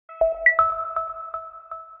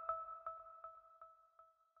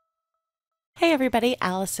Hey everybody,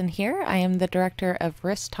 Allison here. I am the Director of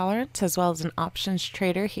Risk Tolerance as well as an options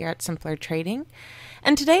trader here at Simpler Trading.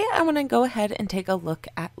 And today I want to go ahead and take a look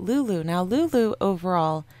at LULU. Now LULU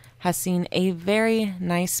overall has seen a very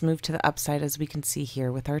nice move to the upside, as we can see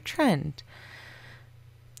here with our trend.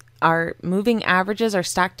 Our moving averages are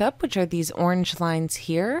stacked up, which are these orange lines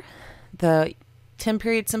here. The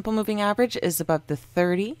 10-period simple moving average is above the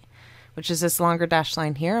 30, which is this longer dashed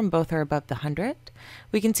line here, and both are above the 100.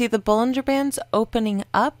 We can see the Bollinger Bands opening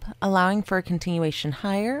up, allowing for a continuation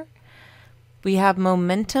higher. We have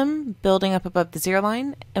momentum building up above the 0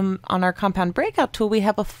 line, and on our compound breakout tool, we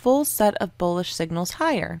have a full set of bullish signals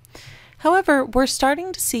higher. However, we're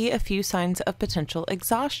starting to see a few signs of potential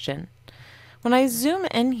exhaustion. When I zoom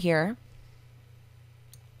in here,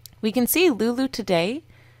 we can see LULU today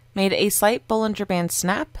made a slight Bollinger Band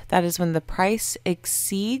snap. That is when the price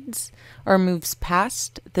exceeds or moves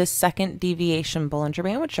past this second deviation Bollinger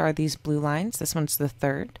Band, which are these blue lines. This one's the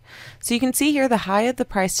third. So you can see here the high of the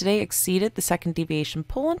price today exceeded the second deviation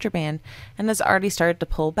Bollinger Band and has already started to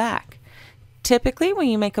pull back. Typically, when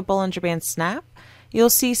you make a Bollinger Band snap, you'll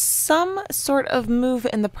see some sort of move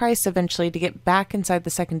in the price eventually to get back inside the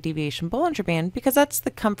second deviation Bollinger Band, because that's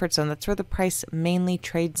the comfort zone. That's where the price mainly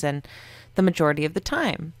trades in the majority of the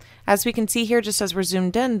time. As we can see here, just as we're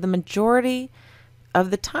zoomed in, the majority of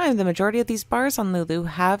the time, the majority of these bars on LULU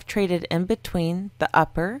have traded in between the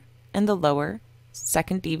upper and the lower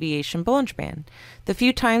second deviation Bollinger Band. The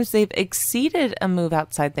few times they've exceeded a move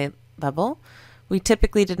outside the level, we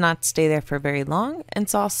typically did not stay there for very long and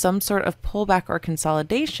saw some sort of pullback or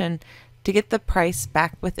consolidation to get the price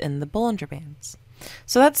back within the Bollinger Bands.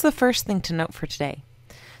 So that's the first thing to note for today.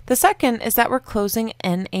 The second is that we're closing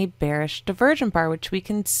in a bearish divergent bar, which we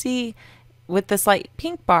can see with this light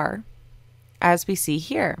pink bar as we see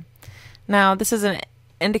here. Now, this is an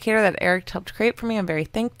indicator that Eric helped create for me. I'm very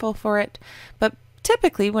thankful for it. But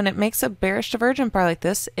typically, when it makes a bearish divergent bar like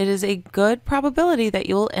this, it is a good probability that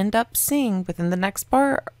you'll end up seeing within the next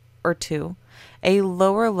bar or two a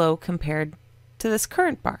lower low compared to this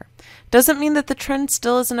current bar. Doesn't mean that the trend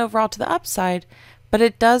still isn't overall to the upside, but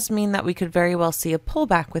it does mean that we could very well see a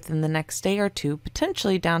pullback within the next day or two,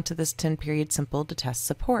 potentially down to this 10-period simple to test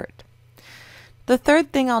support. The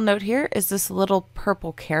third thing I'll note here is this little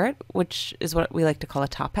purple caret, which is what we like to call a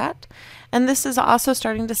top hat. And this is also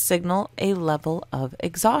starting to signal a level of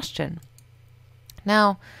exhaustion.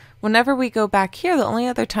 Now, whenever we go back here, the only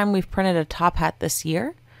other time we've printed a top hat this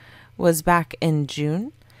year was back in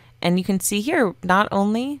June. And you can see here, not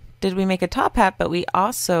only did we make a top hat, but we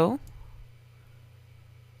also,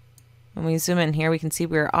 when we zoom in here, we can see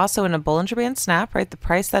we were also in a Bollinger Band snap, right? The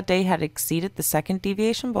price that day had exceeded the second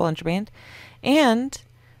deviation Bollinger Band. And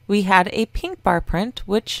we had a pink bar print,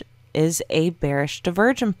 which is a bearish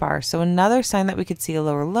divergent bar. So another sign that we could see a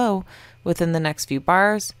lower low within the next few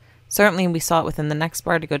bars. Certainly we saw it within the next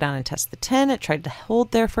bar to go down and test the 10. It tried to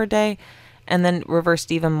hold there for a day and then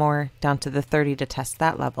reversed even more down to the 30 to test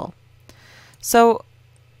that level. So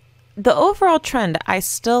the overall trend I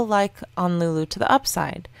still like on LULU to the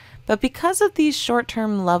upside. But because of these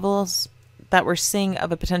short-term levels that we're seeing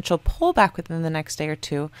of a potential pullback within the next day or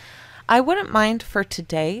two, I wouldn't mind for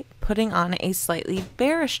today putting on a slightly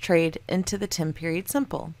bearish trade into the 10-period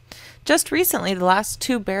simple. Just recently, the last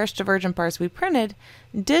two bearish divergent bars we printed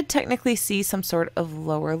did technically see some sort of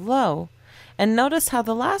lower low. And notice how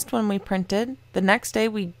the last one we printed, the next day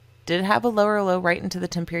we did have a lower low right into the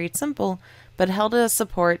 10-period simple, but held it as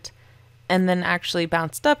support and then actually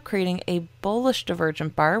bounced up, creating a bullish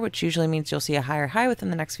divergent bar, which usually means you'll see a higher high within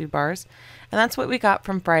the next few bars. And that's what we got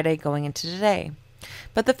from Friday going into today.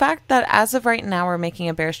 But the fact that as of right now we're making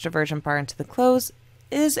a bearish divergent bar into the close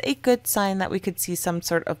is a good sign that we could see some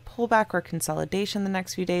sort of pullback or consolidation the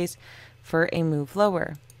next few days for a move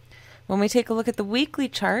lower. When we take a look at the weekly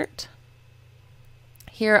chart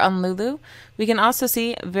here on LULU, we can also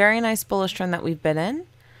see a very nice bullish trend that we've been in.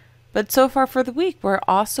 But so far for the week, we're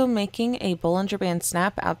also making a Bollinger Band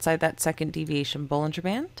snap outside that second deviation Bollinger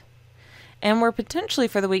Band. And we're potentially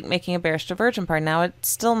for the week making a bearish divergent bar. Now it's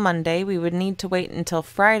still Monday. We would need to wait until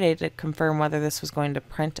Friday to confirm whether this was going to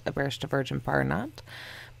print a bearish divergent bar or not.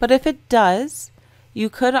 But if it does, you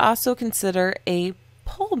could also consider a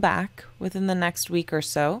pullback within the next week or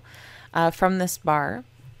so from this bar,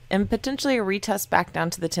 and potentially a retest back down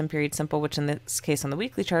to the 10-period simple, which in this case on the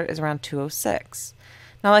weekly chart is around 206.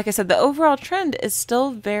 Now, like I said, the overall trend is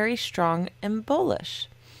still very strong and bullish.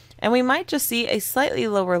 And we might just see a slightly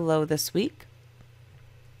lower low this week,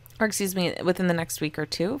 or excuse me, within the next week or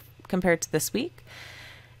two compared to this week,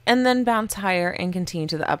 and then bounce higher and continue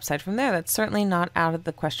to the upside from there. That's certainly not out of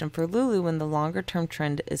the question for LULU when the longer term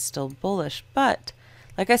trend is still bullish. But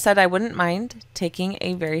like I said, I wouldn't mind taking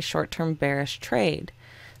a very short-term bearish trade.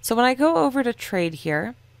 So when I go over to trade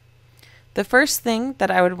here, the first thing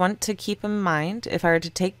that I would want to keep in mind if I were to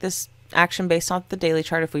take this action based off the daily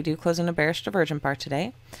chart, if we do close in a bearish divergent bar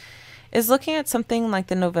today, is looking at something like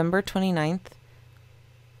the November 29th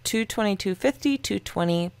 222.50,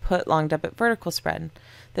 220 put long debit vertical spread.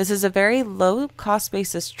 This is a very low cost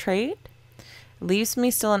basis trade, leaves me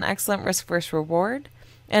still an excellent risk versus reward,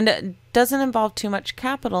 and it doesn't involve too much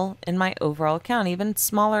capital in my overall account. Even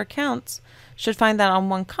smaller accounts should find that on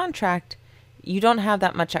one contract, you don't have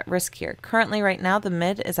that much at risk here. Currently right now, the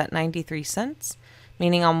mid is at 93 cents,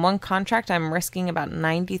 meaning on one contract, I'm risking about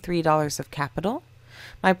 $93 of capital.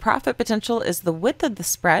 My profit potential is the width of the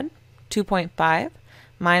spread, 2.5,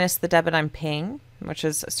 minus the debit I'm paying, which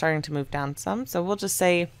is starting to move down some. So we'll just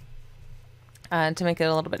say, to make it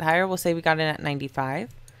a little bit higher, we'll say we got in at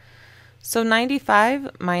 95. So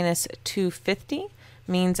 95 minus 250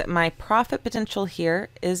 means my profit potential here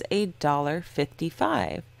is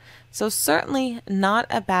 $1.55. So certainly not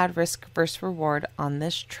a bad risk versus reward on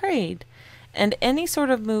this trade. And any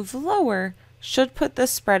sort of move lower should put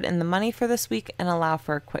this spread in the money for this week and allow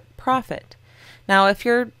for a quick profit. Now, if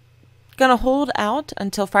you're going to hold out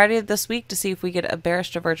until Friday of this week to see if we get a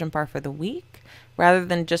bearish divergent bar for the week, rather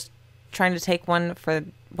than just trying to take one for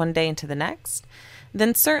one day into the next,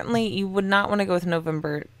 then certainly you would not want to go with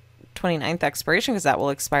November 29th expiration, because that will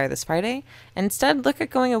expire this Friday. Instead, look at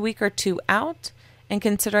going a week or two out and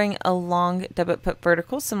considering a long debit put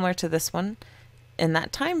vertical similar to this one in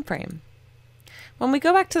that time frame. When we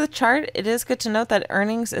go back to the chart, it is good to note that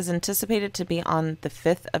earnings is anticipated to be on the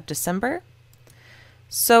 5th of December.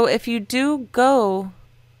 So if you do go,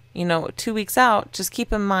 2 weeks out, just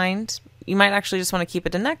keep in mind, you might actually just want to keep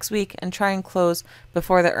it to next week and try and close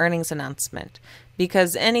before the earnings announcement,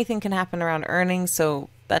 because anything can happen around earnings. So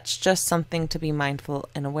that's just something to be mindful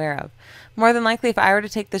and aware of. More than likely, if I were to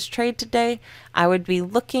take this trade today, I would be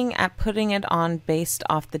looking at putting it on based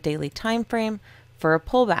off the daily time frame for a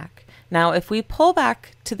pullback. Now, if we pull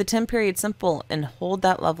back to the 10-period simple and hold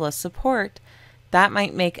that level of support, that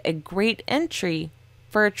might make a great entry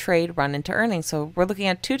for a trade run into earnings. So we're looking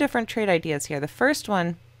at two different trade ideas here. The first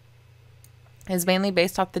one is mainly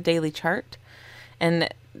based off the daily chart, and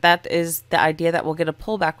that is the idea that we'll get a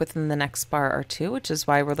pullback within the next bar or two, which is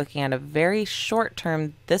why we're looking at a very short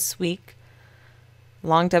term this week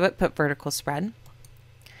long debit put vertical spread.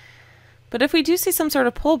 But if we do see some sort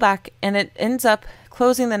of pullback and it ends up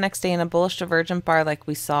closing the next day in a bullish divergent bar like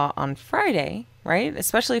we saw on Friday, right?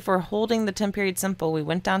 Especially if we're holding the 10-period simple, we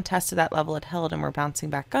went down, tested that level it held, and we're bouncing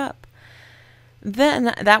back up,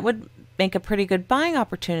 then that would make a pretty good buying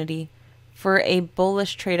opportunity for a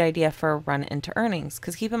bullish trade idea for a run into earnings.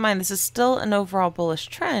 Because keep in mind, this is still an overall bullish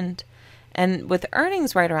trend, and with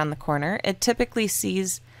earnings right around the corner, it typically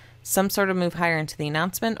sees some sort of move higher into the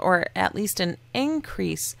announcement, or at least an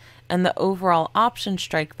increase in the overall option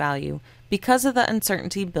strike value because of the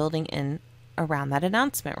uncertainty building in around that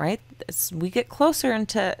announcement, right? As we get closer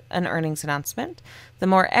into an earnings announcement, the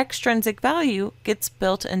more extrinsic value gets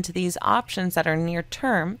built into these options that are near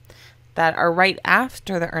term, that are right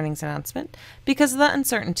after the earnings announcement, because of the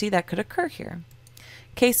uncertainty that could occur here.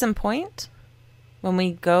 Case in point, when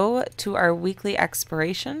we go to our weekly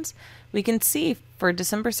expirations, we can see for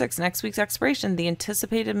December 6th, next week's expiration, the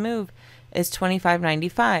anticipated move is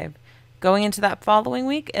 $25.95. Going into that following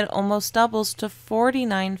week, it almost doubles to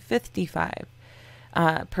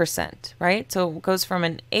 49.55%, right? So it goes from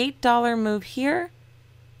an $8 move here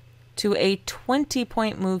to a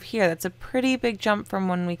 20-point move here. That's a pretty big jump from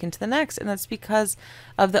one week into the next, and that's because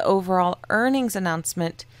of the overall earnings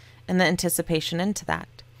announcement and the anticipation into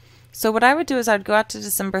that. So what I would do is I'd go out to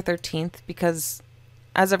December 13th, because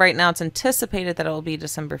as of right now, it's anticipated that it will be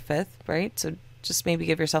December 5th, right? So just maybe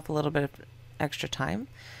give yourself a little bit of extra time.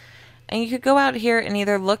 And you could go out here and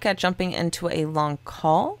either look at jumping into a long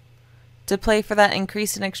call to play for that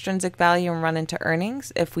increase in extrinsic value and run into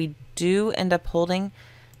earnings if we do end up holding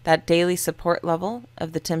that daily support level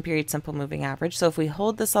of the 10-period simple moving average. So if we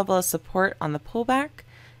hold this level of support on the pullback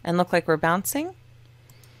and look like we're bouncing,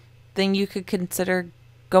 then you could consider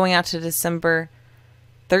going out to December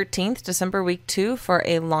 13th, December week 2, for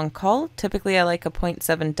a long call. Typically, I like a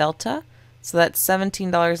 0.7 delta. So that's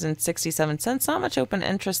 $17.67. Not much open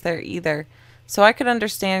interest there either. So I could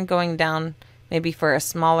understand going down maybe for a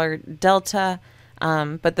smaller delta,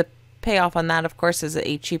 but the payoff on that, of course, is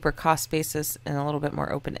a cheaper cost basis and a little bit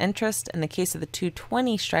more open interest. In the case of the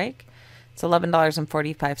 220 strike, it's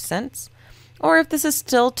 $11.45. Or if this is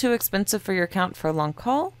still too expensive for your account for a long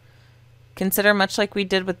call, consider, much like we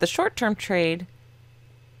did with the short-term trade,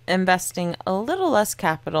 investing a little less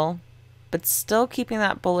capital but still keeping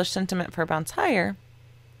that bullish sentiment for a bounce higher,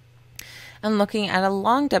 and looking at a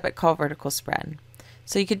long debit call vertical spread.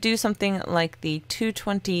 So you could do something like the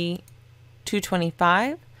 220,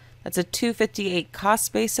 225. That's a 258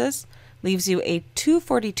 cost basis, leaves you a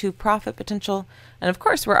 242 profit potential. And of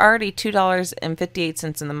course, we're already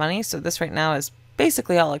 $2.58 in the money, so this right now is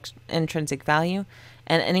basically all intrinsic value,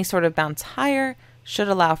 and any sort of bounce higher should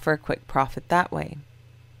allow for a quick profit that way.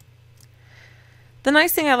 The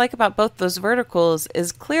nice thing I like about both those verticals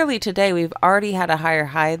is clearly today we've already had a higher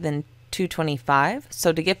high than 225,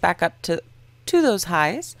 so to get back up to those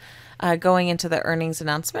highs going into the earnings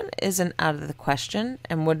announcement isn't out of the question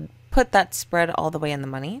and would put that spread all the way in the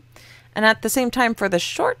money. And at the same time, for the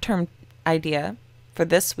short-term idea for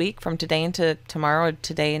this week, from today into tomorrow, or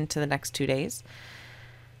today into the next 2 days,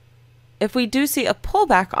 if we do see a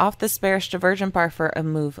pullback off this bearish divergent bar for a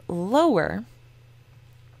move lower,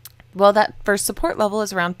 well, that first support level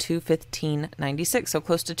is around 215.96, so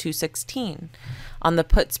close to 216. On the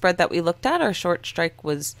put spread that we looked at, our short strike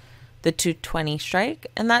was the 220 strike,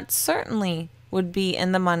 and that certainly would be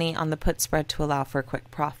in the money on the put spread to allow for a quick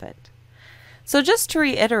profit. So just to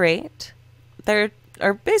reiterate, there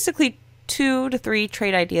are basically 2 to 3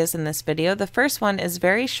 trade ideas in this video. The first one is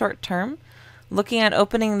very short term, looking at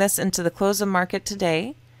opening this into the close of market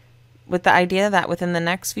today, with the idea that within the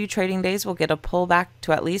next few trading days we'll get a pullback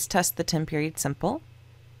to at least test the 10-period simple.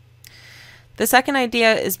 The second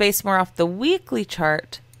idea is based more off the weekly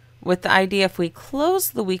chart, with the idea if we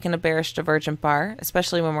close the week in a bearish divergent bar,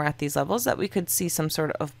 especially when we're at these levels, that we could see some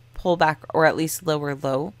sort of pullback or at least lower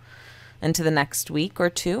low into the next week or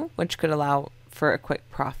two, which could allow for a quick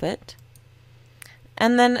profit.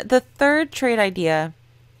 And then the third trade idea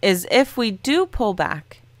is if we do pull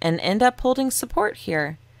back and end up holding support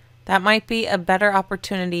here, that might be a better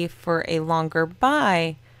opportunity for a longer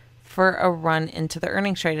buy for a run into the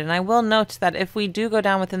earnings trade. And I will note that if we do go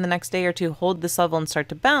down within the next day or two, hold this level and start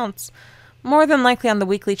to bounce, more than likely on the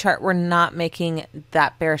weekly chart, we're not making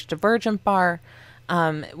that bearish divergent bar,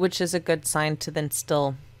 which is a good sign to then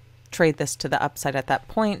still trade this to the upside at that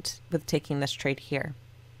point with taking this trade here.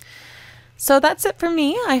 So that's it for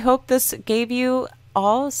me. I hope this gave you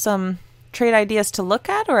all some trade ideas to look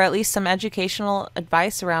at, or at least some educational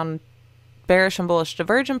advice around bearish and bullish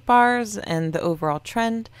divergent bars and the overall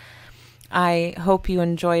trend. I hope you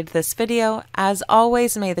enjoyed this video. As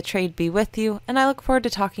always, may the trade be with you, and I look forward to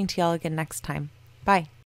talking to y'all again next time. Bye.